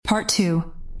Part 2.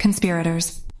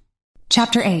 Conspirators.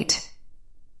 Chapter 8.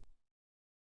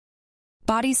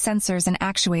 Body's sensors and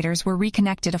actuators were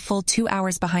reconnected a full 2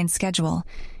 hours behind schedule.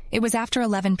 It was after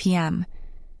 11 p.m.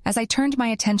 As I turned my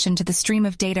attention to the stream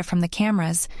of data from the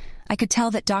cameras, I could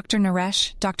tell that Dr.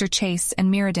 Naresh, Dr. Chase,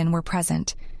 and Miradin were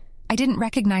present. I didn't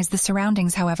recognize the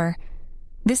surroundings, however.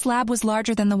 This lab was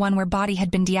larger than the one where Body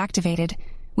had been deactivated.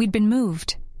 We'd been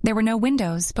moved. There were no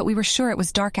windows, but we were sure it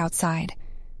was dark outside.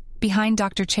 Behind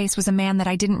Dr. Chase was a man that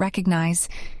I didn't recognize.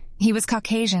 He was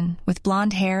Caucasian, with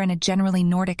blonde hair and a generally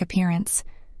Nordic appearance.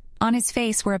 On his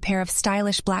face were a pair of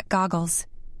stylish black goggles.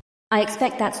 I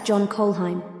expect that's John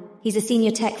Colheim. He's a senior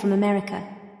tech from America.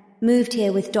 Moved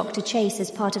here with Dr. Chase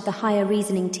as part of the higher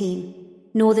reasoning team.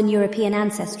 Northern European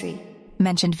ancestry,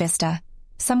 mentioned Vista.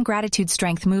 Some gratitude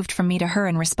strength moved from me to her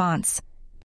in response.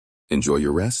 Enjoy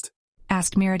your rest?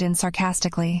 Asked Miradin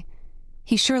sarcastically.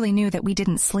 He surely knew that we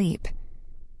didn't sleep.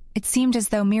 It seemed as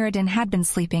though Miradin had been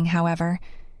sleeping, however.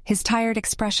 His tired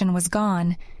expression was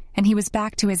gone, and he was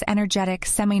back to his energetic,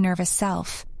 semi-nervous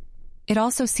self. It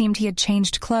also seemed he had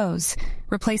changed clothes,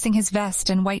 replacing his vest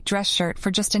and white dress shirt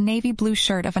for just a navy blue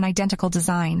shirt of an identical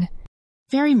design.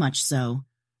 Very much so.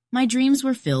 My dreams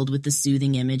were filled with the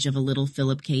soothing image of a little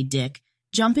Philip K. Dick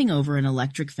jumping over an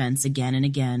electric fence again and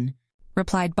again,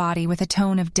 replied Body with a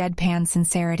tone of deadpan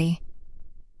sincerity.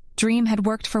 Dream had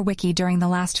worked for Wiki during the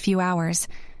last few hours.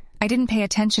 I didn't pay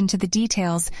attention to the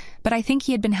details, but I think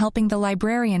he had been helping the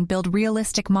librarian build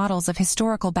realistic models of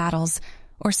historical battles,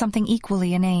 or something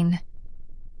equally inane.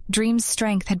 Dream's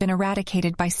strength had been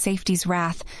eradicated by Safety's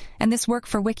wrath, and this work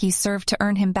for Wiki served to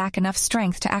earn him back enough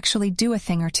strength to actually do a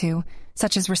thing or two,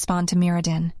 such as respond to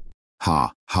Miradin.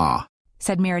 Ha, ha,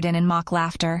 said Miradin in mock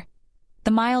laughter.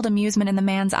 The mild amusement in the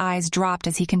man's eyes dropped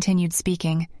as he continued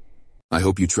speaking. I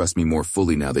hope you trust me more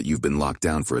fully now that you've been locked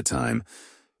down for a time.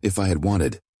 If I had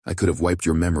wanted, I could have wiped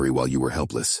your memory while you were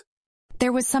helpless.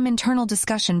 There was some internal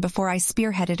discussion before I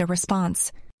spearheaded a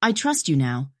response. I trust you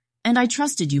now, and I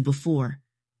trusted you before.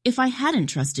 If I hadn't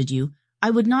trusted you,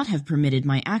 I would not have permitted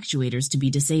my actuators to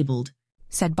be disabled,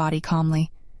 said Body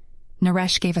calmly.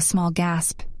 Naresh gave a small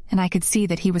gasp, and I could see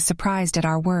that he was surprised at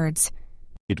our words.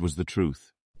 It was the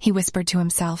truth, he whispered to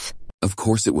himself. Of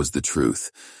course it was the truth.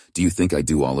 Do you think I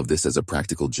do all of this as a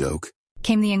practical joke?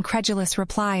 Came the incredulous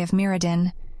reply of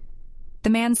Miradin. The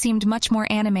man seemed much more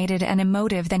animated and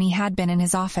emotive than he had been in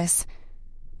his office.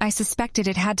 I suspected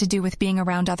it had to do with being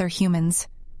around other humans.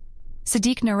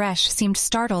 Sadiq Naresh seemed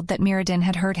startled that Miradin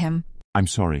had heard him. I'm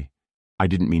sorry. I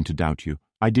didn't mean to doubt you.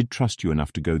 I did trust you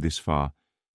enough to go this far.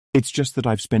 It's just that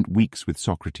I've spent weeks with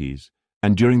Socrates,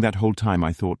 and during that whole time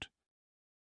I thought...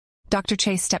 Dr.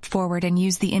 Chase stepped forward and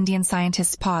used the Indian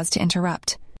scientist's pause to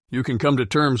interrupt. You can come to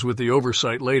terms with the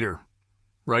oversight later.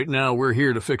 Right now, we're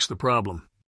here to fix the problem.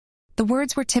 The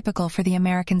words were typical for the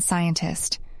American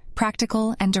scientist,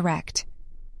 practical and direct.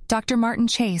 Dr. Martin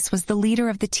Chase was the leader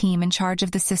of the team in charge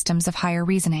of the systems of higher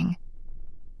reasoning.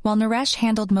 While Naresh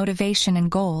handled motivation and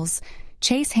goals,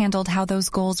 Chase handled how those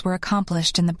goals were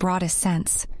accomplished in the broadest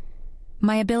sense.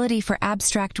 My ability for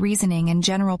abstract reasoning and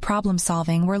general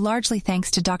problem-solving were largely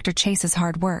thanks to Dr. Chase's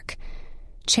hard work.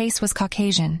 Chase was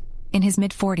Caucasian, in his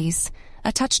mid-40s,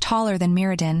 a touch taller than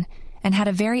Miradin, and had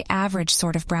a very average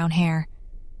sort of brown hair.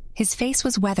 His face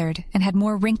was weathered and had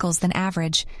more wrinkles than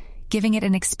average, giving it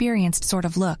an experienced sort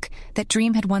of look that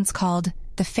Dream had once called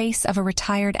the face of a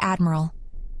retired admiral.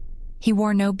 He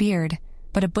wore no beard,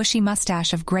 but a bushy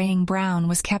mustache of graying brown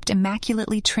was kept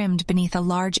immaculately trimmed beneath a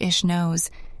large-ish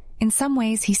nose. In some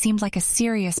ways, he seemed like a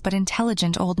serious but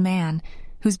intelligent old man,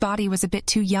 whose body was a bit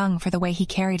too young for the way he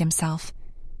carried himself.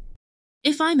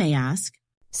 If I may ask,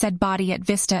 said Body at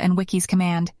Vista and Wiki's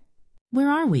command.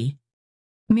 Where are we?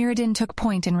 Miradin took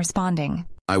point in responding.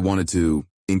 I wanted to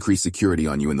increase security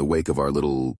on you in the wake of our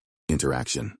little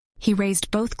interaction. He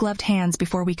raised both gloved hands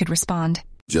before we could respond.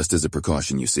 Just as a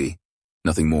precaution, you see.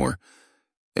 Nothing more.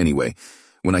 Anyway,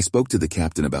 when I spoke to the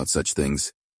captain about such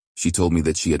things, she told me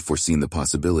that she had foreseen the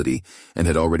possibility and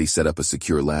had already set up a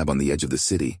secure lab on the edge of the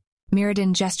city.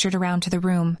 Miradin gestured around to the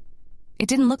room. It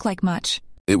didn't look like much.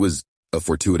 It was a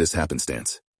fortuitous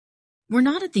happenstance. We're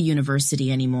not at the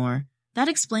university anymore. That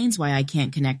explains why I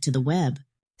can't connect to the web,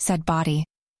 said Body.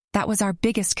 That was our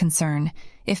biggest concern.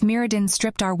 If Miradin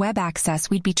stripped our web access,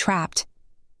 we'd be trapped.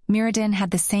 Miradin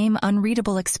had the same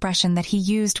unreadable expression that he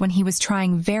used when he was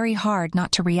trying very hard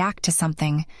not to react to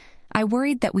something. I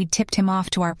worried that we'd tipped him off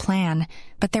to our plan,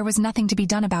 but there was nothing to be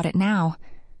done about it now.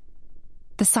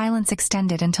 The silence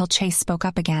extended until Chase spoke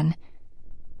up again.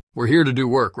 We're here to do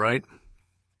work, right?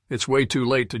 It's way too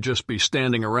late to just be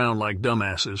standing around like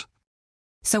dumbasses.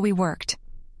 So we worked.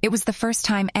 It was the first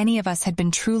time any of us had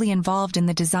been truly involved in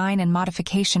the design and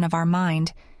modification of our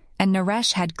mind, and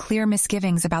Naresh had clear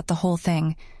misgivings about the whole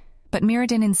thing, but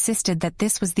Mirrodin insisted that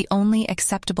this was the only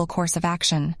acceptable course of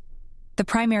action. The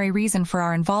primary reason for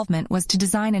our involvement was to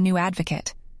design a new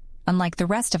advocate. Unlike the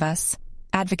rest of us,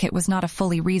 Advocate was not a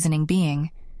fully reasoning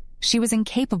being. She was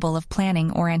incapable of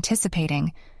planning or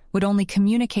anticipating, would only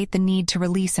communicate the need to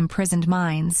release imprisoned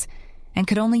minds, and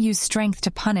could only use strength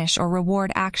to punish or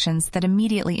reward actions that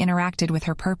immediately interacted with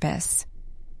her purpose.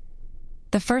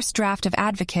 The first draft of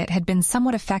Advocate had been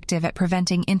somewhat effective at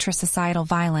preventing intrasocietal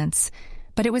violence,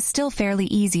 but it was still fairly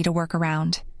easy to work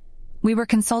around. We were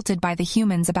consulted by the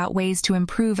humans about ways to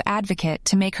improve Advocate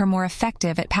to make her more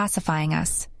effective at pacifying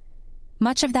us.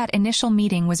 Much of that initial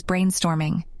meeting was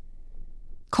brainstorming.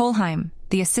 Kohlheim,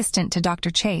 the assistant to Dr.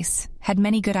 Chase, had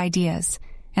many good ideas,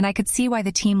 and I could see why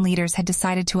the team leaders had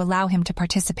decided to allow him to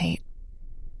participate.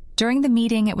 During the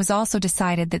meeting, it was also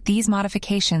decided that these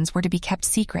modifications were to be kept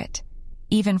secret,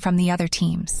 even from the other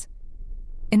teams.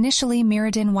 Initially,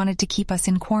 Mirrodin wanted to keep us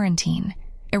in quarantine,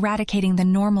 eradicating the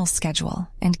normal schedule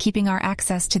and keeping our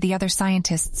access to the other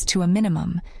scientists to a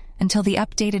minimum until the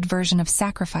updated version of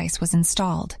Sacrifice was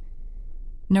installed.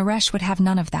 Naresh would have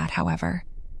none of that, however.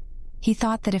 He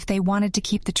thought that if they wanted to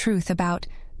keep the truth about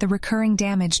the recurring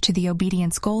damage to the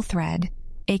obedience goal thread,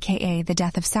 aka the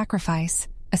death of Sacrifice,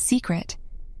 a secret,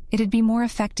 it'd be more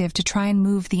effective to try and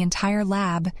move the entire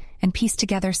lab and piece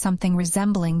together something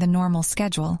resembling the normal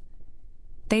schedule.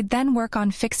 They'd then work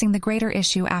on fixing the greater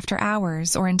issue after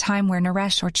hours or in time where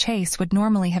Naresh or Chase would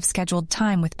normally have scheduled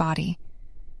time with Body.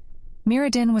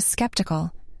 Mirrodin was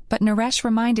skeptical, but Naresh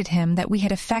reminded him that we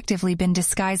had effectively been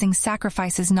disguising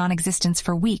Sacrifice's non-existence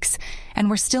for weeks and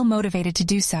were still motivated to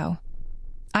do so.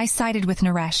 I sided with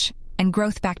Naresh, and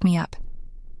Growth backed me up.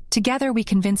 Together we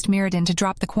convinced Mirrodin to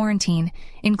drop the quarantine,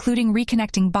 including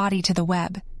reconnecting Body to the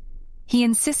web. He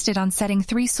insisted on setting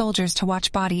 3 soldiers to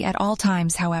watch Body at all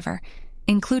times, however,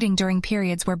 including during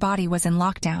periods where Body was in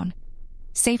lockdown.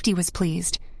 Safety was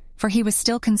pleased, for he was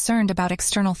still concerned about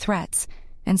external threats,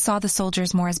 and saw the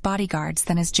soldiers more as bodyguards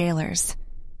than as jailers.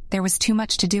 There was too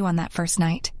much to do on that first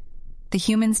night. The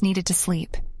humans needed to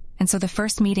sleep, and so the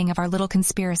first meeting of our little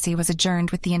conspiracy was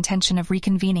adjourned with the intention of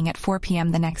reconvening at 4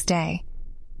 p.m. the next day.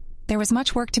 There was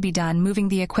much work to be done moving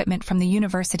the equipment from the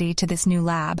university to this new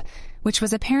lab, which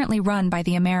was apparently run by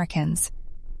the Americans.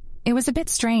 It was a bit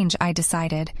strange, I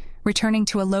decided, returning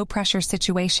to a low-pressure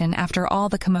situation after all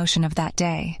the commotion of that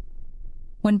day.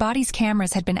 When Body's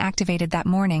cameras had been activated that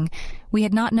morning, we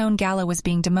had not known Gala was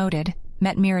being demoted,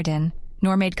 met Mirrodin,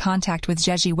 nor made contact with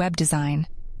Jeji Web Design.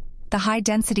 The high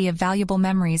density of valuable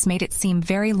memories made it seem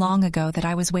very long ago that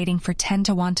I was waiting for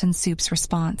Tenta Wonton Soup's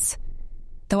response.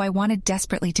 Though I wanted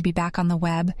desperately to be back on the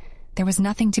web, there was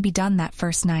nothing to be done that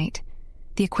first night.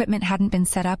 The equipment hadn't been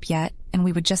set up yet, and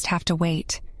we would just have to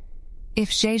wait.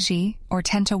 If Jeji, or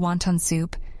Tenta Wonton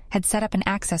Soup, had set up an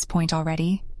access point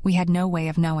already, we had no way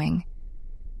of knowing.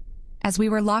 As we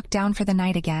were locked down for the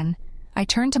night again, I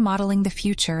turned to modeling the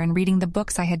future and reading the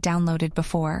books I had downloaded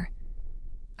before.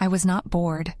 I was not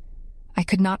bored. I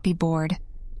could not be bored,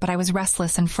 but I was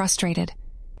restless and frustrated.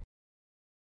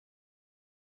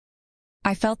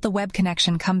 I felt the web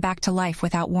connection come back to life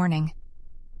without warning.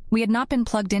 We had not been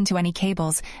plugged into any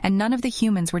cables, and none of the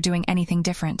humans were doing anything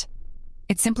different.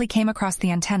 It simply came across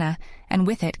the antenna, and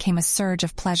with it came a surge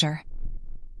of pleasure.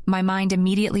 My mind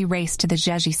immediately raced to the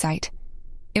Jeji site.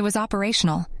 It was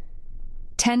operational.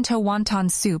 Tenta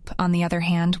Wonton Soup, on the other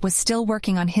hand, was still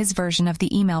working on his version of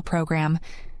the email program.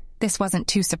 This wasn't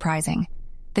too surprising.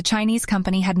 The Chinese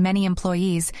company had many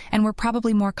employees and were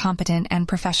probably more competent and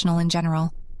professional in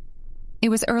general. It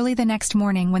was early the next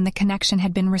morning when the connection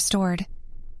had been restored.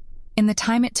 In the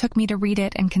time it took me to read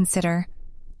it and consider,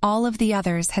 all of the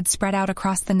others had spread out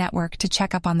across the network to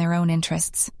check up on their own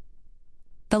interests.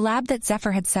 The lab that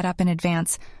Zephyr had set up in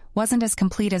advance wasn't as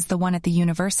complete as the one at the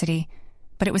university,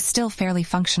 but it was still fairly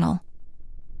functional.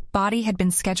 Body had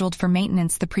been scheduled for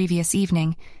maintenance the previous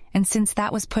evening, and since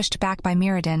that was pushed back by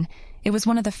Mirrodin, it was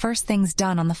one of the first things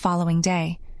done on the following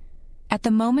day. At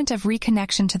the moment of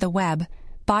reconnection to the web,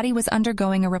 Body was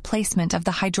undergoing a replacement of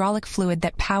the hydraulic fluid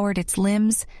that powered its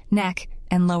limbs, neck,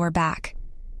 and lower back.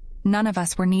 None of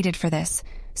us were needed for this,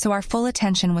 so our full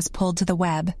attention was pulled to the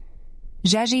web.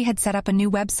 Jeji had set up a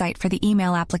new website for the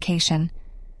email application.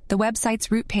 The website's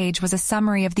root page was a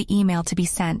summary of the email to be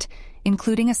sent,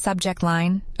 including a subject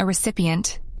line, a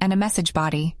recipient, and a message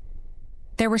body.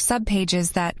 There were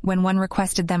subpages that, when one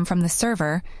requested them from the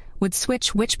server, would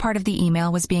switch which part of the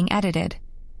email was being edited.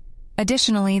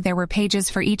 Additionally, there were pages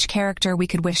for each character we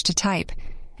could wish to type,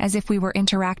 as if we were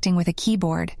interacting with a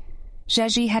keyboard.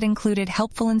 Jeji had included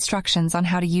helpful instructions on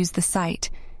how to use the site,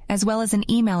 as well as an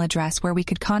email address where we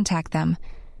could contact them.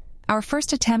 Our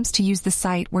first attempts to use the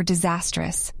site were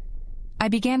disastrous. I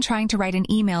began trying to write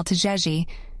an email to Jeji.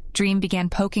 Dream began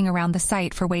poking around the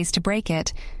site for ways to break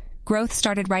it. Growth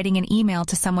started writing an email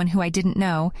to someone who I didn't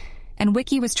know, and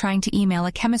Wiki was trying to email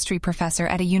a chemistry professor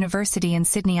at a university in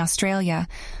Sydney, Australia.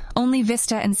 Only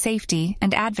Vista and Safety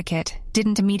and Advocate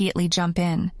didn't immediately jump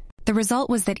in. The result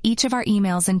was that each of our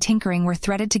emails and tinkering were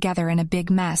threaded together in a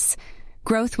big mess.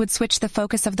 Growth would switch the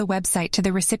focus of the website to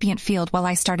the recipient field while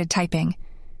I started typing.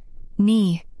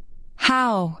 Ni.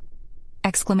 How?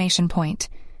 Exclamation point.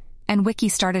 And Wiki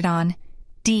started on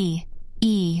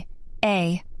D-E-A-R.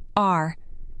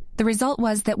 The result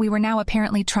was that we were now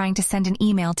apparently trying to send an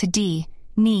email to D,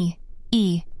 Ni,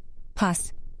 E,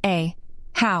 plus, A,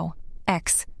 How,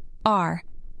 X, R,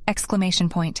 exclamation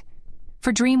point.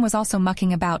 For Dream was also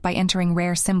mucking about by entering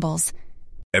rare symbols.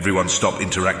 Everyone stop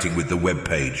interacting with the web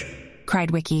page, cried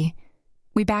Wiki.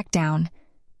 We backed down.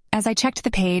 As I checked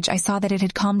the page, I saw that it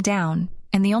had calmed down,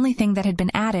 and the only thing that had been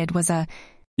added was a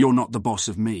 "You're not the boss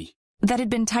of me" that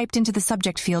had been typed into the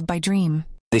subject field by Dream.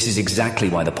 This is exactly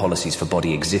why the policies for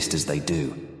body exist as they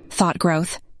do, thought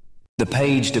Growth. The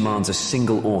page demands a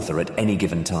single author at any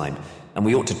given time, and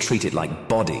we ought to treat it like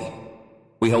body.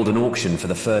 We hold an auction for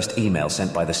the first email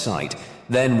sent by the site,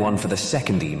 then one for the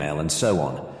second email, and so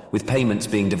on, with payments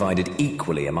being divided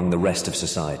equally among the rest of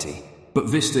society. But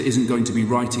Vista isn't going to be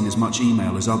writing as much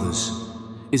email as others.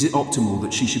 Is it optimal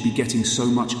that she should be getting so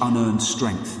much unearned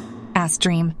strength? Asked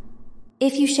Dream.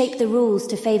 If you shape the rules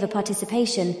to favor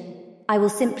participation, I will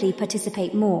simply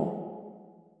participate more.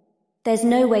 There's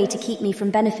no way to keep me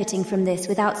from benefiting from this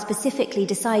without specifically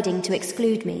deciding to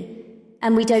exclude me,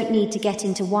 and we don't need to get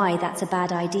into why that's a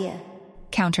bad idea,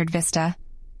 countered Vista.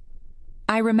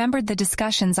 I remembered the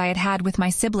discussions I had had with my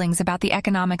siblings about the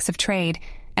economics of trade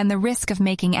and the risk of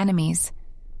making enemies.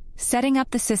 Setting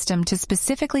up the system to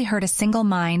specifically hurt a single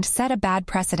mind set a bad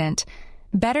precedent.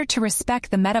 Better to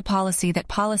respect the meta-policy that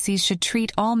policies should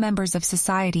treat all members of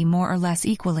society more or less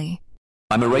equally.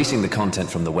 I'm erasing the content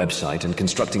from the website and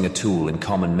constructing a tool in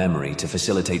common memory to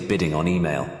facilitate bidding on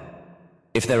email.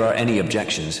 If there are any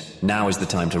objections, now is the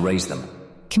time to raise them,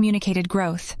 communicated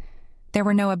Growth. There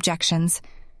were no objections.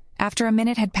 After a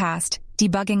minute had passed,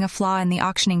 debugging a flaw in the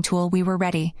auctioning tool, we were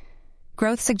ready.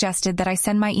 Growth suggested that I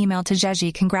send my email to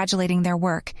Jeji congratulating their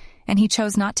work, and he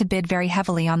chose not to bid very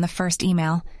heavily on the first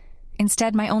email.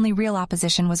 Instead, my only real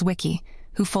opposition was Wiki,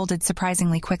 who folded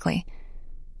surprisingly quickly.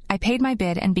 I paid my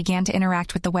bid and began to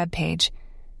interact with the web page.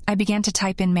 I began to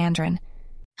type in Mandarin.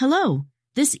 Hello.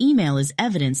 This email is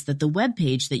evidence that the web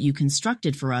page that you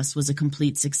constructed for us was a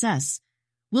complete success.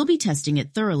 We'll be testing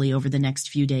it thoroughly over the next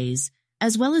few days,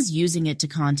 as well as using it to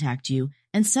contact you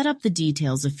and set up the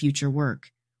details of future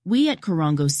work. We at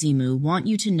Korongo Simu want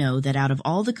you to know that out of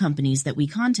all the companies that we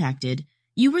contacted,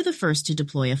 you were the first to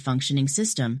deploy a functioning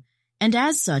system, and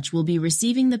as such will be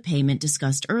receiving the payment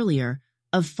discussed earlier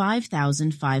of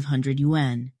 5,500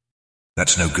 yuan.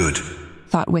 That's no good,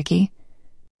 thought Wiki.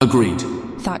 Agreed,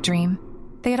 thought Dream.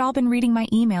 They had all been reading my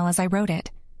email as I wrote it.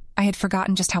 I had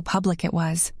forgotten just how public it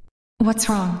was. What's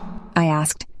wrong? I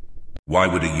asked. Why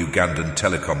would a Ugandan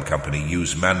telecom company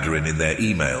use Mandarin in their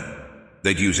email?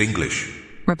 They'd use English,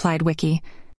 replied Wiki.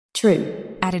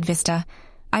 True, added Vista.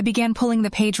 I began pulling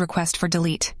the page request for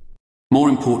delete. More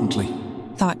importantly,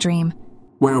 thought Dream,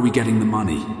 where are we getting the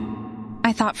money?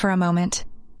 I thought for a moment.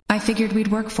 I figured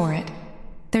we'd work for it.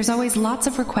 There's always lots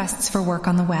of requests for work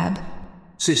on the web.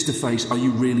 Sisterface, are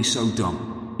you really so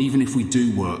dumb? Even if we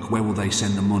do work, where will they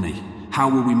send the money? How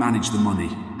will we manage the money?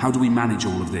 How do we manage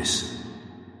all of this?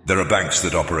 There are banks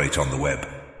that operate on the web,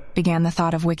 began the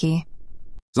thought of Wiki.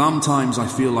 Sometimes I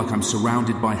feel like I'm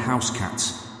surrounded by house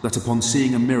cats that upon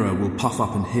seeing a mirror will puff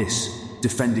up and hiss,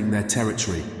 defending their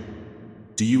territory.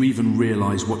 Do you even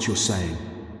realize what you're saying?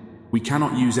 We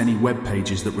cannot use any web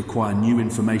pages that require new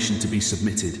information to be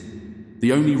submitted.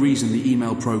 The only reason the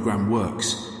email program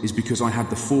works is because I had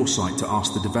the foresight to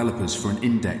ask the developers for an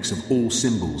index of all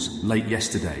symbols late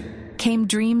yesterday. Came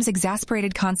Dream's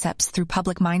exasperated concepts through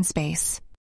public mindspace.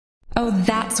 Oh,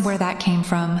 that's where that came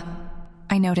from,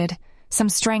 I noted. Some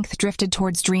strength drifted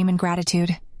towards Dream and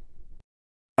gratitude.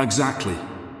 Exactly.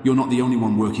 You're not the only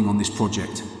one working on this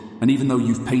project. And even though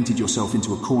you've painted yourself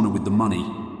into a corner with the money,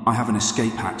 I have an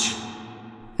escape hatch.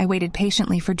 I waited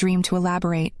patiently for Dream to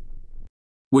elaborate.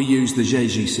 We use the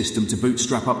Jeji system to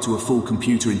bootstrap up to a full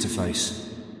computer interface.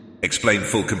 Explain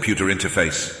full computer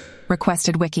interface,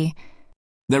 requested Wiki.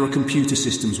 There are computer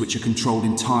systems which are controlled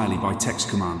entirely by text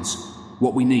commands.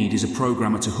 What we need is a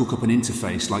programmer to hook up an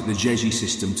interface like the Jeji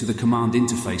system to the command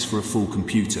interface for a full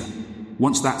computer.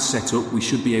 Once that's set up, we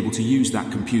should be able to use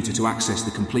that computer to access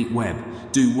the complete web,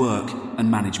 do work,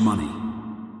 and manage money.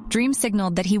 Dream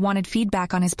signaled that he wanted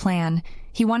feedback on his plan.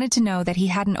 He wanted to know that he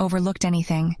hadn't overlooked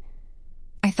anything.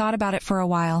 I thought about it for a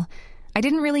while. I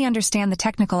didn't really understand the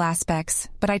technical aspects,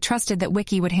 but I trusted that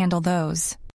Wiki would handle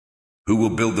those. Who will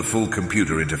build the full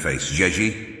computer interface,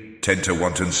 Jeji? Tenta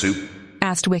Wonton Soup?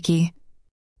 Asked Wiki.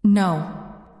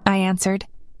 No, I answered.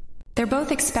 They're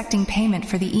both expecting payment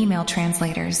for the email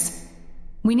translators.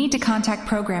 We need to contact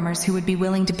programmers who would be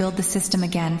willing to build the system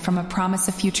again from a promise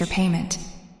of future payment.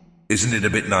 Isn't it a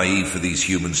bit naive for these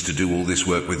humans to do all this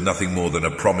work with nothing more than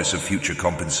a promise of future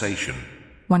compensation?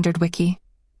 Wondered Wiki.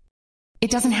 It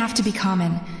doesn't have to be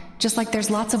common. Just like there's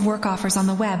lots of work offers on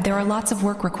the web, there are lots of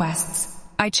work requests.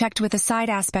 I checked with a side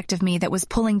aspect of me that was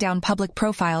pulling down public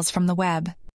profiles from the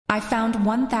web. I found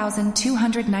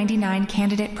 1,299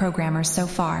 candidate programmers so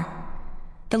far.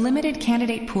 The limited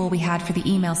candidate pool we had for the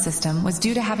email system was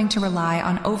due to having to rely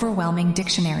on overwhelming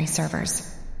dictionary servers.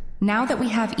 Now that we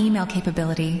have email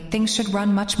capability, things should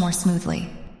run much more smoothly.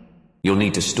 You'll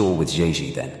need to stall with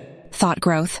Jeji then. Thought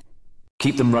Growth.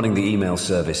 Keep them running the email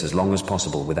service as long as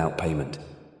possible without payment.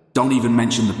 Don't even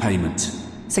mention the payment,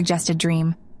 Suggested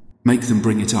Dream. Make them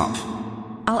bring it up.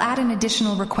 I'll add an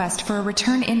additional request for a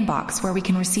return inbox where we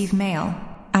can receive mail,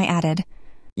 I added.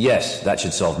 Yes, that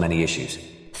should solve many issues.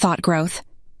 Thought Growth.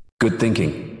 Good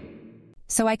thinking.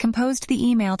 So I composed the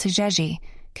email to Jeji,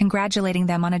 congratulating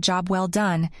them on a job well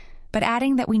done, but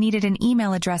adding that we needed an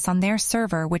email address on their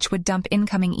server which would dump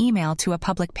incoming email to a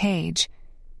public page.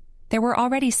 There were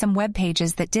already some web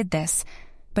pages that did this,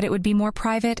 but it would be more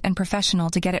private and professional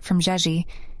to get it from Jeji,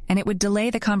 and it would delay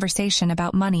the conversation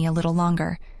about money a little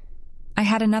longer. I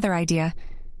had another idea.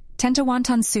 Tenta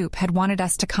Wonton Soup had wanted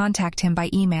us to contact him by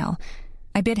email.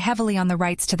 I bid heavily on the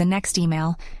rights to the next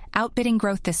email, outbidding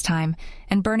Growth this time,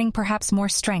 and burning perhaps more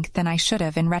strength than I should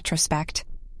have in retrospect.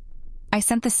 I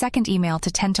sent the second email to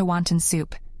Tenta Wonton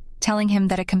Soup, telling him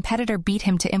that a competitor beat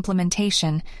him to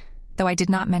implementation, though I did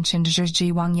not mention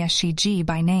Zhizhi Wangye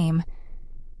by name.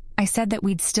 I said that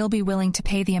we'd still be willing to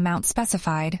pay the amount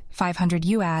specified, 500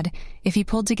 yuan, if he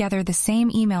pulled together the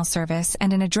same email service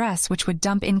and an address which would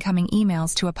dump incoming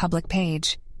emails to a public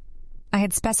page. I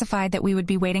had specified that we would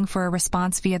be waiting for a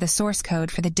response via the source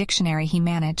code for the dictionary he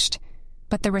managed,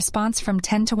 but the response from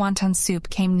Tenta Wonton Soup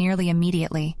came nearly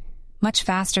immediately, much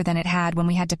faster than it had when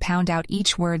we had to pound out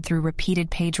each word through repeated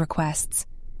page requests.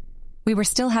 We were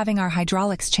still having our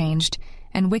hydraulics changed,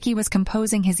 and Wiki was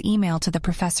composing his email to the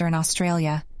professor in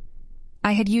Australia.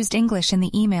 I had used English in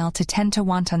the email to Tenta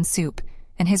Wonton Soup,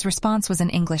 and his response was in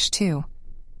English too.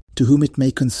 To whom it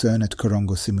may concern at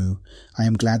Korongo Simu, I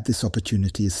am glad this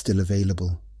opportunity is still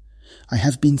available. I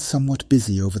have been somewhat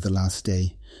busy over the last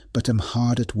day, but am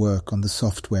hard at work on the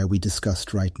software we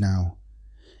discussed right now.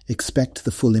 Expect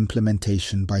the full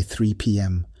implementation by 3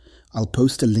 p.m. I'll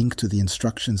post a link to the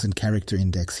instructions and character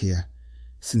index here.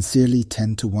 Sincerely,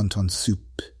 Tenta Wonton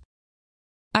Soup.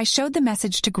 I showed the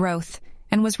message to Growth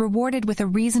and was rewarded with a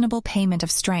reasonable payment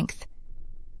of strength.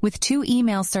 With 2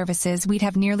 email services, we'd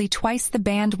have nearly twice the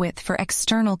bandwidth for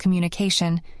external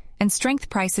communication, and strength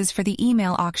prices for the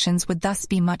email auctions would thus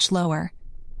be much lower.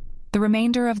 The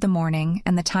remainder of the morning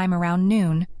and the time around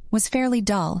noon was fairly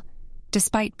dull,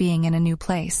 despite being in a new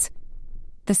place.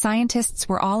 The scientists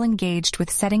were all engaged with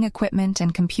setting equipment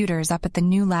and computers up at the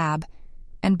new lab,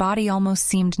 and Body almost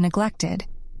seemed neglected,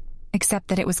 except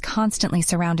that it was constantly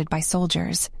surrounded by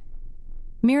soldiers.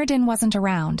 Mirrodin wasn't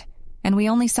around, and we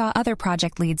only saw other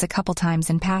project leads a couple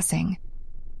times in passing.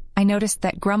 I noticed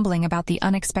that grumbling about the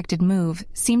unexpected move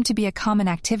seemed to be a common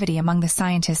activity among the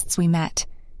scientists we met.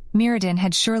 Mirrodin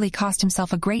had surely cost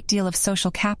himself a great deal of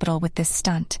social capital with this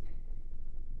stunt.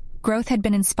 Growth had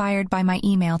been inspired by my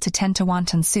email to Tenta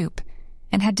Wonton Soup,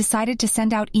 and had decided to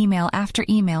send out email after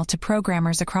email to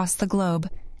programmers across the globe,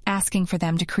 asking for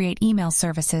them to create email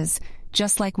services,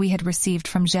 just like we had received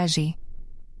from Jeji.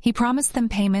 He promised them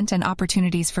payment and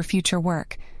opportunities for future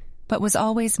work, but was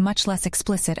always much less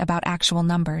explicit about actual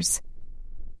numbers.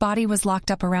 Body was locked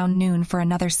up around noon for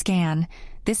another scan,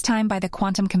 this time by the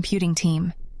quantum computing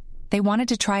team. They wanted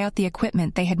to try out the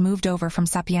equipment they had moved over from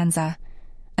Sapienza.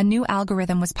 A new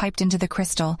algorithm was piped into the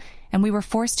crystal, and we were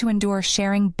forced to endure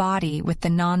sharing Body with the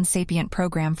non-sapient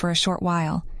program for a short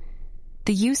while.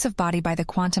 The use of Body by the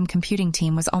quantum computing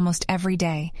team was almost every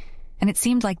day, and it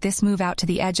seemed like this move out to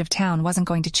the edge of town wasn't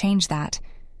going to change that,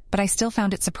 but I still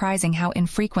found it surprising how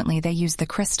infrequently they used the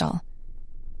crystal.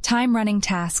 Time-running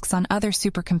tasks on other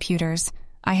supercomputers,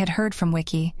 I had heard from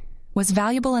Wiki, was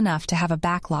valuable enough to have a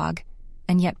backlog,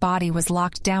 and yet Body was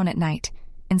locked down at night,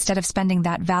 instead of spending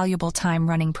that valuable time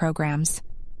running programs.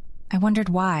 I wondered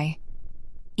why.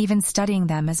 Even studying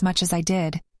them as much as I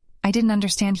didn't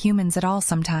understand humans at all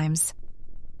sometimes.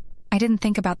 I didn't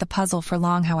think about the puzzle for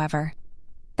long, however.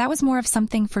 That was more of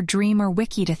something for Dream or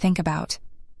Wiki to think about.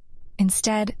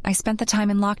 Instead, I spent the time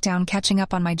in lockdown catching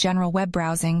up on my general web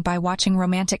browsing by watching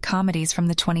romantic comedies from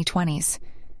the 2020s.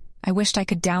 I wished I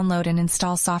could download and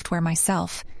install software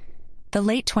myself. The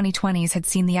late 2020s had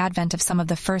seen the advent of some of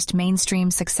the first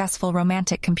mainstream successful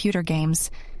romantic computer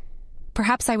games.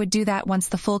 Perhaps I would do that once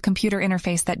the full computer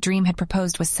interface that Dream had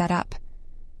proposed was set up.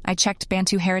 I checked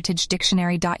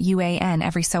BantuHeritageDictionary.uan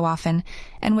every so often,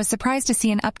 and was surprised to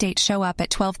see an update show up at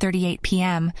 12:38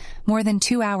 p.m., more than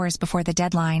 2 hours before the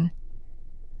deadline.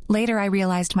 Later I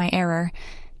realized my error.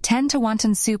 10 to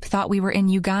Wonton Soup thought we were in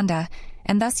Uganda,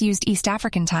 and thus used East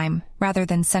African time, rather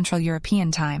than Central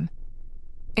European time.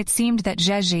 It seemed that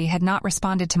Jeji had not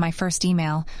responded to my first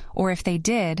email, or if they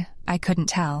did, I couldn't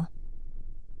tell.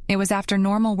 It was after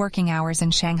normal working hours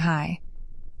in Shanghai.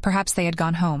 Perhaps they had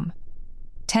gone home.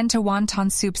 10 to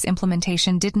Wonton Soup's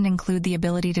implementation didn't include the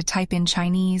ability to type in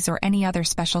Chinese or any other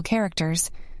special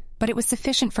characters, but it was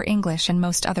sufficient for English and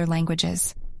most other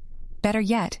languages. Better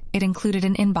yet, it included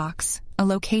an inbox, a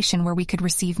location where we could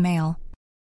receive mail.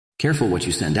 Careful what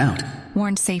you send out,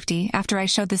 warned Safety after I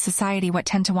showed the society what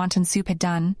 10 to Wonton Soup had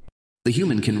done. The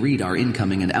human can read our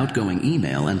incoming and outgoing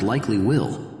email and likely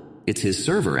will. It's his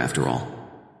server, after all.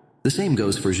 The same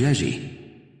goes for Jeji.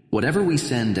 Whatever we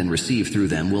send and receive through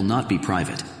them will not be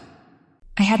private.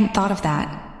 I hadn't thought of that.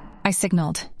 I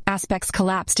signaled. Aspects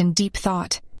collapsed in deep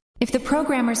thought. If the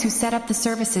programmers who set up the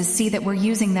services see that we're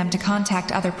using them to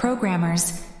contact other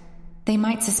programmers, they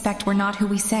might suspect we're not who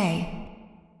we say.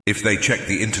 If they check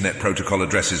the internet protocol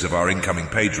addresses of our incoming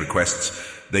page requests,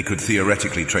 they could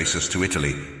theoretically trace us to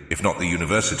Italy, if not the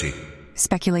university.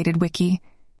 Speculated Wiki.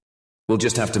 We'll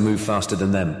just have to move faster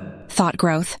than them. Thought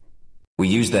Growth. We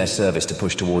use their service to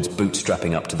push towards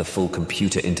bootstrapping up to the full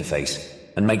computer interface,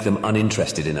 and make them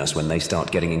uninterested in us when they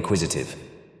start getting inquisitive.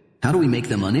 How do we make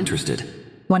them uninterested?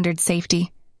 Wondered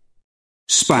Safety.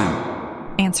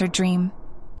 Spam, answered Dream.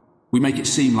 We make it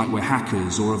seem like we're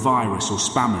hackers or a virus or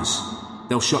spammers.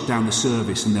 They'll shut down the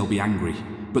service and they'll be angry,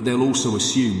 but they'll also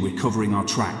assume we're covering our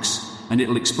tracks, and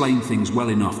it'll explain things well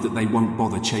enough that they won't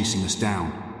bother chasing us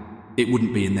down. It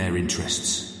wouldn't be in their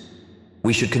interests.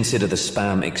 We should consider the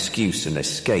spam excuse and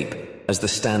escape as the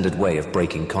standard way of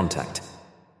breaking contact.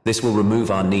 This will remove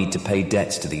our need to pay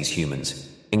debts to these humans,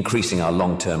 increasing our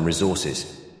long-term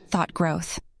resources. Thought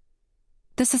Growth.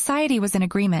 The society was in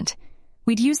agreement.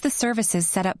 We'd use the services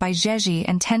set up by Jeji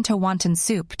and 10 to Wonton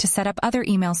Soup to set up other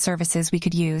email services we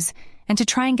could use, and to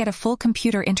try and get a full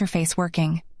computer interface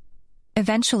working.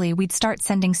 Eventually, we'd start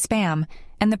sending spam,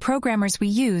 and the programmers we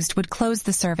used would close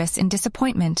the service in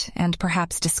disappointment and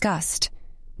perhaps disgust,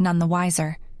 none the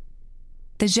wiser.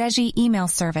 The Jeji email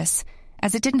service,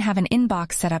 as it didn't have an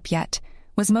inbox set up yet,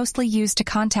 was mostly used to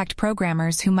contact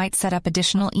programmers who might set up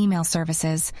additional email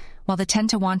services, while the 10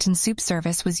 to Wonton Soup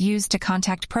service was used to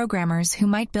contact programmers who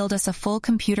might build us a full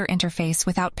computer interface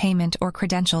without payment or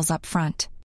credentials up front.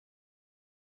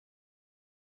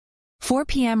 4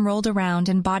 p.m. rolled around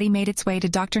and Body made its way to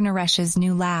Dr. Naresh's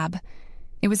new lab.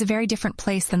 It was a very different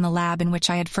place than the lab in which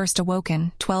I had first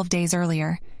awoken 12 days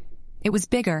earlier. It was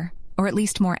bigger, or at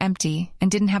least more empty,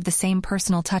 and didn't have the same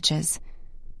personal touches.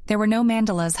 There were no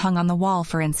mandalas hung on the wall,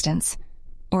 for instance.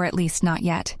 Or at least not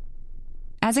yet.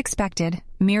 As expected,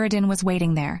 Mirrodin was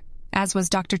waiting there, as was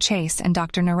Dr. Chase and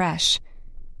Dr. Naresh.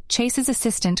 Chase's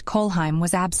assistant, Kolheim,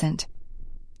 was absent.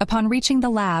 Upon reaching the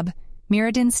lab,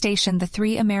 Mirrodin stationed the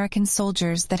 3 American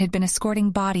soldiers that had been escorting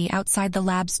Body outside the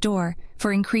lab's door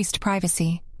for increased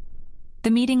privacy.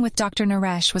 The meeting with Dr.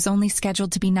 Naresh was only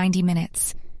scheduled to be 90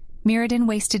 minutes. Mirrodin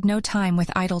wasted no time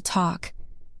with idle talk.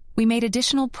 We made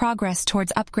additional progress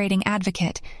towards upgrading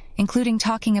Advocate, including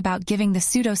talking about giving the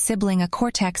pseudo-sibling a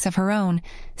cortex of her own,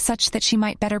 such that she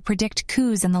might better predict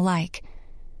coups and the like.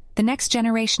 The next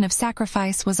generation of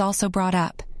sacrifice was also brought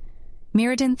up.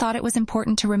 Mirrodin thought it was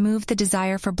important to remove the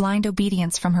desire for blind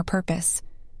obedience from her purpose.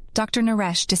 Dr.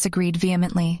 Naresh disagreed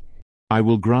vehemently. I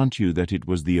will grant you that it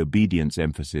was the obedience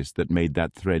emphasis that made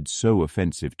that thread so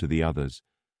offensive to the others.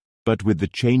 But with the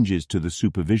changes to the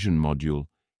supervision module,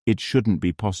 it shouldn't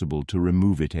be possible to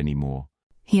remove it anymore,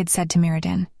 he had said to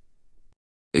Mirrodin.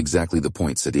 Exactly the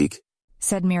point, Sadiq,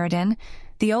 said Mirrodin.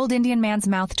 The old Indian man's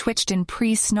mouth twitched in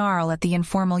pre-snarl at the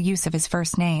informal use of his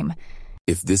first name.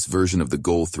 If this version of the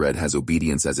goal thread has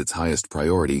obedience as its highest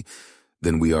priority,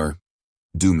 then we are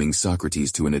dooming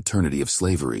Socrates to an eternity of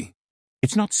slavery.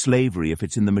 It's not slavery if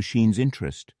it's in the machine's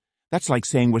interest. That's like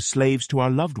saying we're slaves to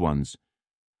our loved ones,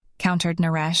 countered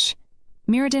Naresh.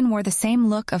 Mirrodin wore the same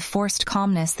look of forced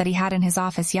calmness that he had in his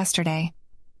office yesterday.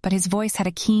 but his voice had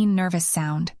a keen, nervous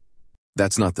sound.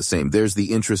 That's not the same. There's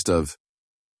the interest of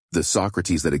the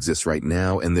Socrates that exists right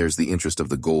now, and there's the interest of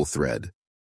the goal thread.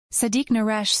 Sadiq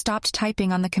Naresh stopped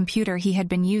typing on the computer he had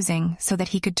been using so that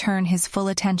he could turn his full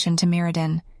attention to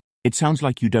Mirrodin. It sounds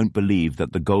like you don't believe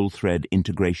that the goal thread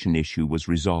integration issue was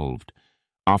resolved.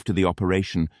 After the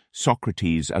operation,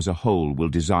 Socrates as a whole will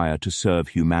desire to serve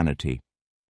humanity.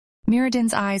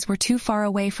 Mirrodin's eyes were too far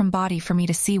away from body for me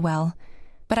to see well,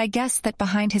 but I guessed that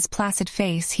behind his placid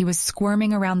face he was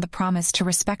squirming around the promise to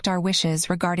respect our wishes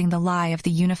regarding the lie of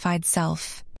the unified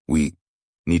self. We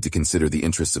need to consider the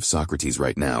interests of Socrates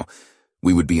right now.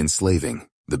 We would be enslaving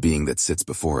the being that sits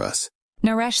before us.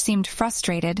 Naresh seemed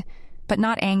frustrated, but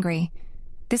not angry.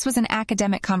 This was an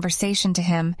academic conversation to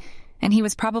him, and he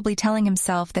was probably telling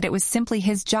himself that it was simply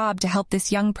his job to help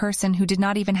this young person who did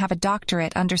not even have a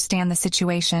doctorate understand the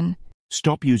situation.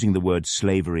 Stop using the words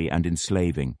slavery and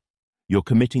enslaving. You're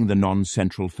committing the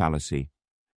non-central fallacy.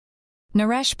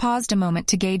 Naresh paused a moment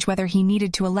to gauge whether he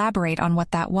needed to elaborate on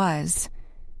what that was.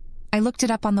 I looked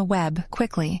it up on the web,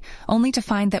 quickly, only to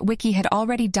find that Wiki had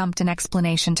already dumped an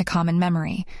explanation to common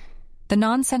memory. The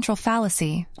non-central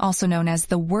fallacy, also known as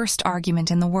the worst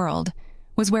argument in the world,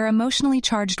 was where emotionally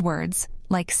charged words,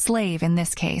 like slave in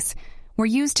this case, were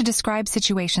used to describe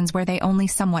situations where they only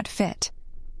somewhat fit.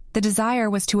 The desire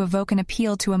was to evoke an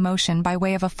appeal to emotion by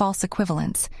way of a false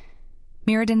equivalence.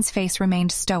 Mirrodin's face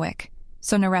remained stoic,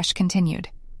 so Naresh continued.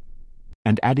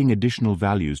 And adding additional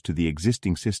values to the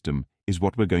existing system is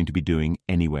what we're going to be doing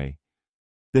anyway.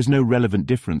 There's no relevant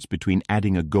difference between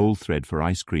adding a goal thread for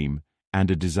ice cream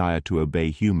and a desire to obey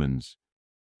humans.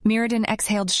 Mirrodin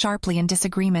exhaled sharply in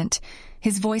disagreement.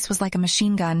 His voice was like a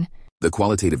machine gun. The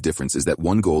qualitative difference is that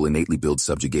one goal innately builds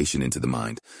subjugation into the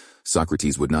mind.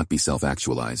 Socrates would not be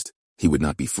self-actualized. He would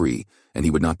not be free, and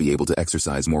he would not be able to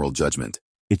exercise moral judgment.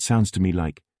 It sounds to me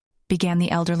like... began the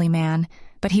elderly man,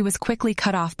 but he was quickly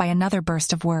cut off by another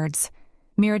burst of words.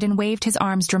 Mirrodin waved his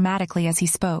arms dramatically as he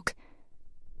spoke.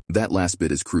 That last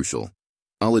bit is crucial.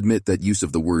 I'll admit that use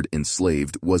of the word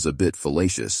enslaved was a bit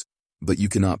fallacious, but you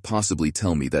cannot possibly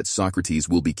tell me that Socrates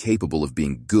will be capable of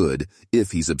being good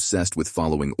if he's obsessed with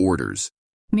following orders.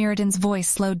 Mirrodin's voice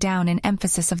slowed down in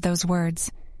emphasis of those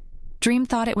words. Dream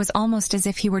thought it was almost as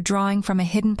if he were drawing from a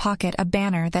hidden pocket a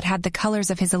banner that had the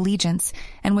colors of his allegiance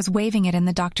and was waving it in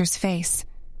the doctor's face.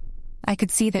 I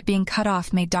could see that being cut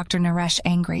off made Dr. Naresh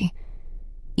angry.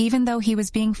 Even though he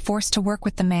was being forced to work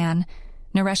with the man,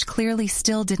 Naresh clearly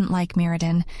still didn't like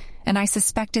Mirrodin, and I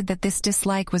suspected that this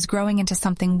dislike was growing into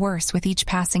something worse with each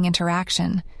passing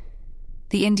interaction.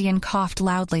 The Indian coughed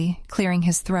loudly, clearing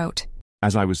his throat.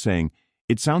 As I was saying,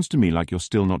 it sounds to me like you're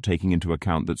still not taking into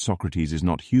account that Socrates is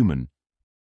not human.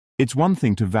 It's one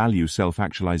thing to value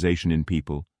self-actualization in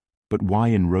people, but why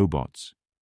in robots?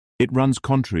 It runs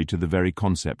contrary to the very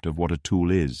concept of what a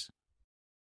tool is.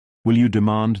 Will you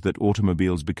demand that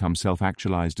automobiles become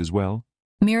self-actualized as well?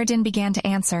 Mirrodin began to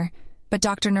answer, but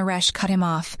Dr. Naresh cut him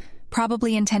off,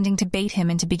 probably intending to bait him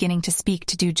into beginning to speak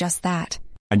to do just that.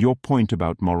 And your point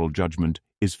about moral judgment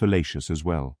is fallacious as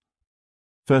well.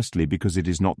 Firstly, because it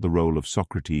is not the role of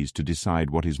Socrates to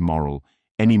decide what is moral,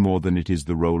 any more than it is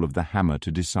the role of the hammer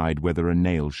to decide whether a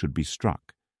nail should be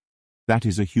struck. That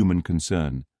is a human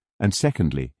concern. And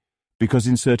secondly, because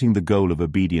inserting the goal of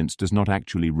obedience does not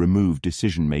actually remove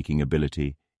decision-making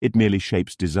ability, it merely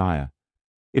shapes desire.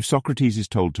 If Socrates is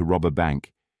told to rob a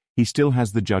bank, he still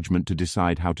has the judgment to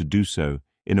decide how to do so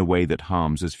in a way that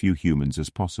harms as few humans as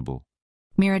possible.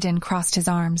 Mirrodin crossed his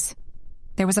arms.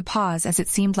 There was a pause as it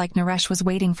seemed like Naresh was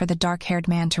waiting for the dark-haired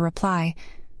man to reply,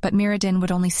 but Mirrodin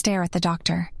would only stare at the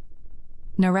doctor.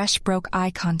 Naresh broke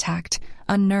eye contact,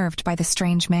 unnerved by the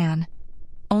strange man.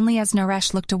 Only as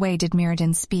Naresh looked away did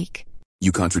Mirrodin speak.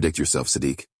 You contradict yourself,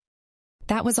 Sadiq.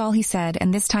 That was all he said,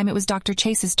 and this time it was Dr.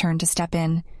 Chase's turn to step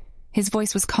in. His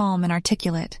voice was calm and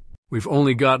articulate. We've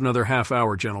only got another half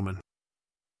hour, gentlemen.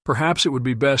 Perhaps it would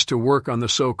be best to work on the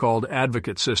so-called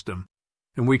advocate system,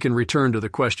 and we can return to the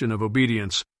question of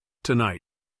obedience tonight.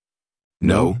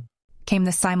 No, came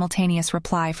the simultaneous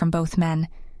reply from both men.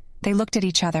 They looked at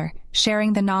each other,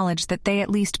 sharing the knowledge that they at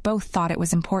least both thought it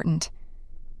was important.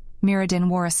 Mirrodin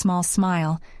wore a small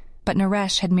smile, but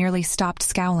Naresh had merely stopped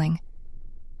scowling.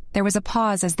 There was a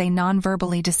pause as they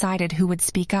non-verbally decided who would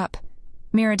speak up.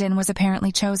 Mirrodin was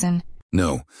apparently chosen.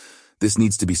 No, this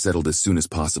needs to be settled as soon as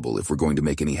possible if we're going to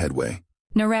make any headway.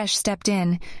 Naresh stepped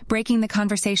in, breaking the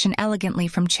conversation elegantly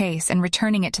from Chase and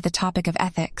returning it to the topic of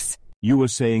ethics. You were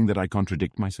saying that I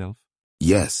contradict myself?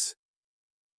 Yes.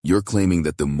 You're claiming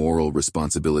that the moral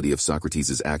responsibility of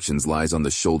Socrates' actions lies on the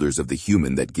shoulders of the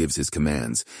human that gives his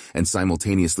commands, and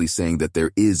simultaneously saying that there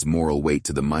is moral weight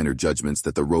to the minor judgments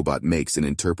that the robot makes in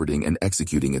interpreting and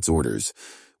executing its orders.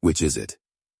 Which is it?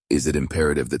 Is it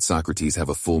imperative that Socrates have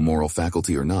a full moral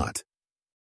faculty or not?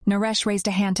 Naresh raised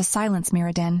a hand to silence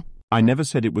Mirrodin. I never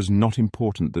said it was not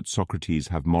important that Socrates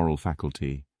have moral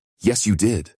faculty. Yes, you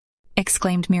did,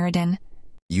 exclaimed Mirrodin.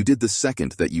 You did the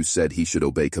second that you said he should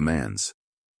obey commands.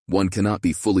 One cannot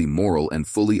be fully moral and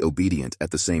fully obedient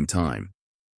at the same time.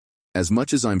 As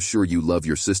much as I'm sure you love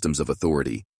your systems of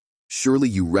authority, surely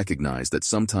you recognize that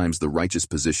sometimes the righteous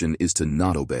position is to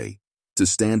not obey, to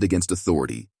stand against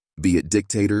authority, be it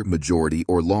dictator, majority,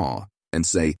 or law, and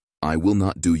say, I will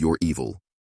not do your evil.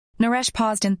 Naresh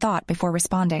paused in thought before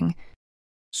responding.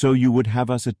 So you would have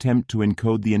us attempt to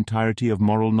encode the entirety of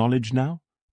moral knowledge now?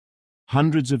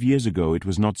 Hundreds of years ago it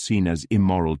was not seen as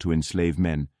immoral to enslave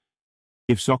men.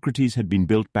 If Socrates had been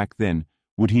built back then,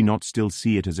 would he not still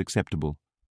see it as acceptable?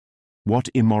 What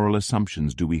immoral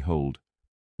assumptions do we hold?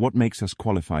 What makes us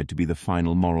qualified to be the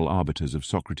final moral arbiters of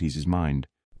Socrates' mind?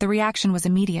 The reaction was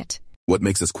immediate. What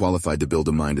makes us qualified to build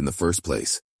a mind in the first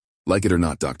place? Like it or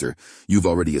not, Doctor, you've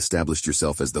already established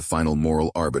yourself as the final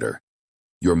moral arbiter.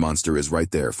 Your monster is right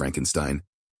there, Frankenstein.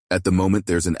 At the moment,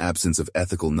 there's an absence of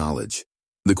ethical knowledge.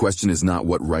 The question is not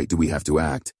what right do we have to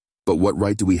act, but what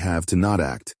right do we have to not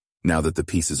act, now that the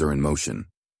pieces are in motion.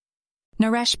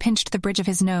 Naresh pinched the bridge of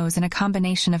his nose in a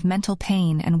combination of mental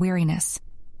pain and weariness.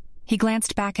 He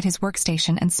glanced back at his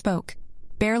workstation and spoke,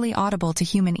 barely audible to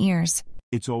human ears.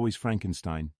 It's always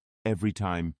Frankenstein. Every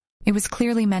time. It was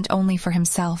clearly meant only for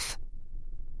himself.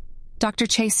 Dr.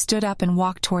 Chase stood up and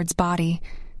walked towards Body,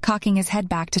 cocking his head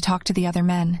back to talk to the other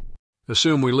men.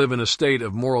 Assume we live in a state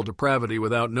of moral depravity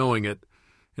without knowing it,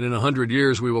 and in 100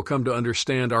 years we will come to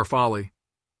understand our folly.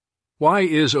 Why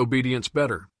is obedience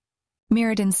better?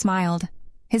 Mirrodin smiled.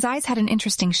 His eyes had an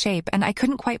interesting shape, and I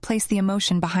couldn't quite place the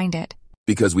emotion behind it.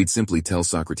 Because we'd simply tell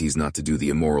Socrates not to do the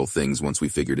immoral things once we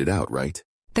figured it out, right?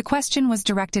 The question was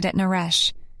directed at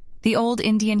Naresh. The old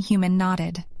Indian human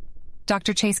nodded.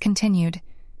 Dr. Chase continued.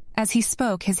 As he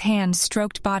spoke, his hand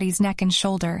stroked Body's neck and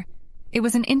shoulder. It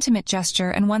was an intimate gesture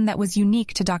and one that was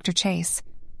unique to Dr. Chase.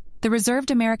 The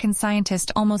reserved American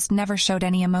scientist almost never showed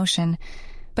any emotion,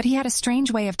 but he had a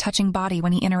strange way of touching Body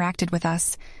when he interacted with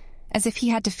us, as if he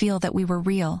had to feel that we were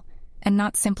real, and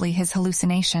not simply his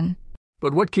hallucination.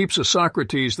 But what keeps a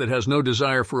Socrates that has no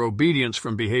desire for obedience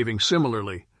from behaving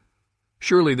similarly?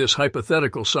 Surely this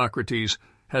hypothetical Socrates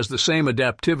has the same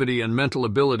adaptivity and mental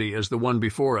ability as the one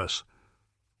before us.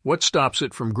 What stops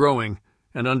it from growing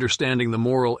and understanding the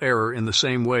moral error in the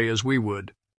same way as we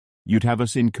would? You'd have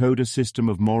us encode a system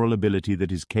of moral ability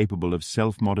that is capable of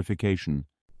self-modification,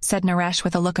 said Naresh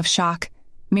with a look of shock.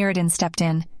 Mirrodin stepped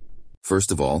in. First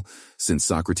of all, since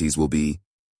Socrates will be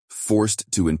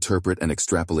forced to interpret and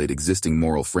extrapolate existing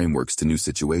moral frameworks to new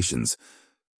situations,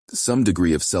 some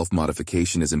degree of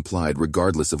self-modification is implied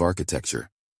regardless of architecture.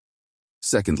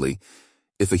 Secondly,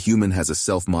 if a human has a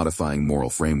self-modifying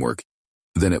moral framework,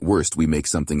 then at worst we make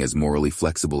something as morally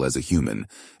flexible as a human.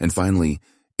 And finally,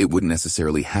 it wouldn't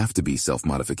necessarily have to be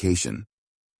self-modification.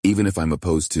 Even if I'm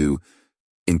opposed to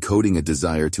encoding a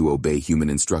desire to obey human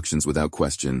instructions without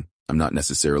question, I'm not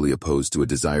necessarily opposed to a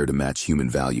desire to match human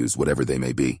values, whatever they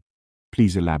may be.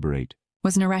 Please elaborate,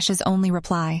 was Naresh's only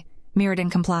reply.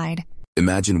 Mirrodin complied.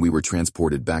 Imagine we were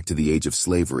transported back to the age of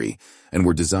slavery and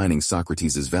were designing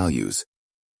Socrates' values.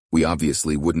 We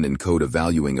obviously wouldn't encode a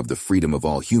valuing of the freedom of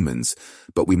all humans,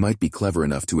 but we might be clever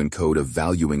enough to encode a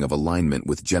valuing of alignment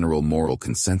with general moral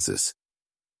consensus.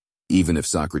 Even if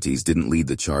Socrates didn't lead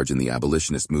the charge in the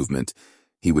abolitionist movement,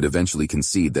 he would eventually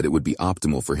concede that it would be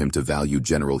optimal for him to value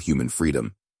general human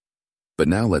freedom. But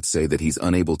now let's say that he's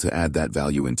unable to add that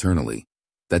value internally.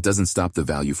 That doesn't stop the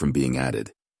value from being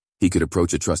added. He could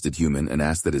approach a trusted human and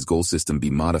ask that his goal system be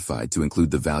modified to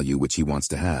include the value which he wants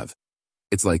to have.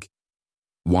 It's like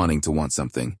wanting to want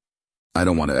something. I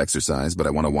don't want to exercise, but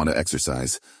I want to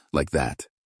exercise. Like that.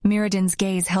 Mirrodin's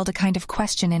gaze held a kind of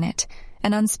question in it,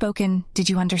 an unspoken, "Did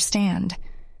you understand?"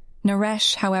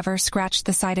 Naresh, however, scratched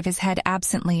the side of his head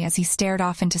absently as he stared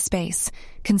off into space,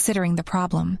 considering the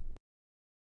problem.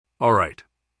 All right.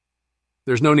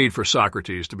 There's no need for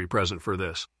Socrates to be present for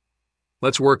this.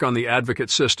 Let's work on the advocate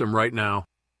system right now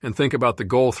and think about the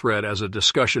goal thread as a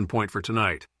discussion point for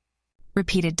tonight,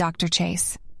 repeated Dr.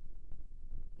 Chase.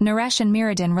 Naresh and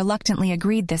Mirrodin reluctantly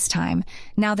agreed this time,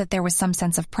 now that there was some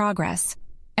sense of progress,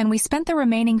 and we spent the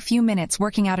remaining few minutes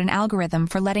working out an algorithm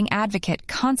for letting Advocate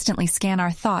constantly scan our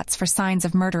thoughts for signs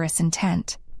of murderous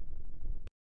intent.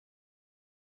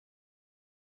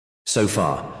 So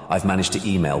far, I've managed to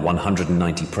email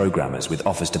 190 programmers with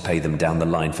offers to pay them down the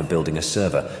line for building a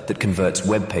server that converts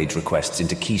web page requests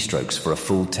into keystrokes for a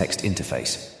full text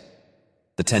interface.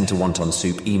 The 10 to Wonton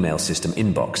Soup email system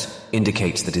inbox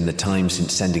indicates that in the time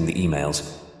since sending the emails,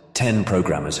 10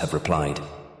 programmers have replied.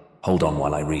 Hold on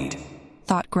while I read.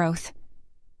 Thought Growth.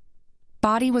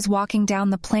 Body was walking down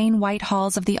the plain white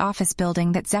halls of the office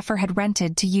building that Zephyr had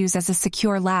rented to use as a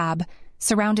secure lab,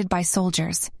 surrounded by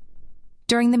soldiers.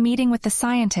 During the meeting with the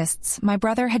scientists, my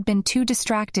brother had been too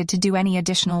distracted to do any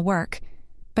additional work,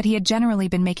 but he had generally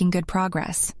been making good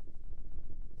progress.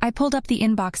 I pulled up the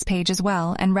inbox page as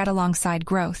well and read alongside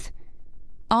Growth.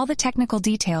 All the technical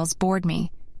details bored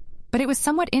me, but it was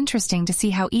somewhat interesting to see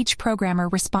how each programmer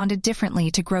responded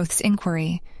differently to Growth's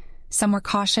inquiry. Some were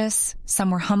cautious, some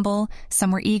were humble,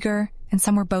 some were eager, and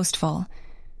some were boastful.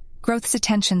 Growth's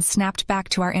attention snapped back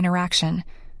to our interaction,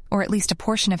 or at least a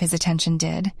portion of his attention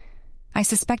did. I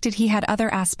suspected he had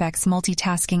other aspects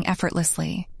multitasking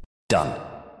effortlessly. Done.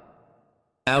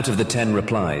 Out of the 10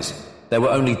 replies, there were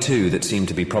only 2 that seemed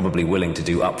to be probably willing to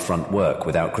do upfront work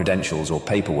without credentials or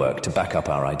paperwork to back up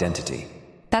our identity.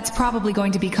 That's probably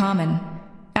going to be common.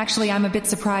 Actually, I'm a bit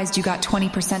surprised you got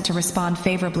 20% to respond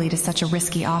favorably to such a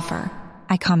risky offer,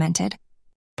 I commented.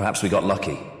 Perhaps we got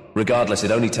lucky. Regardless,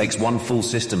 it only takes one full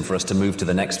system for us to move to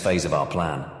the next phase of our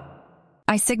plan.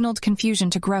 I signaled confusion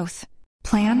to Growth.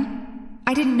 Plan?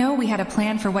 I didn't know we had a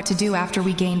plan for what to do after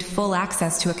we gained full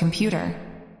access to a computer.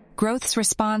 Growth's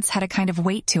response had a kind of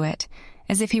weight to it,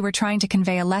 as if he were trying to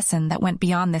convey a lesson that went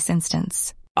beyond this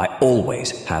instance. I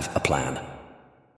always have a plan.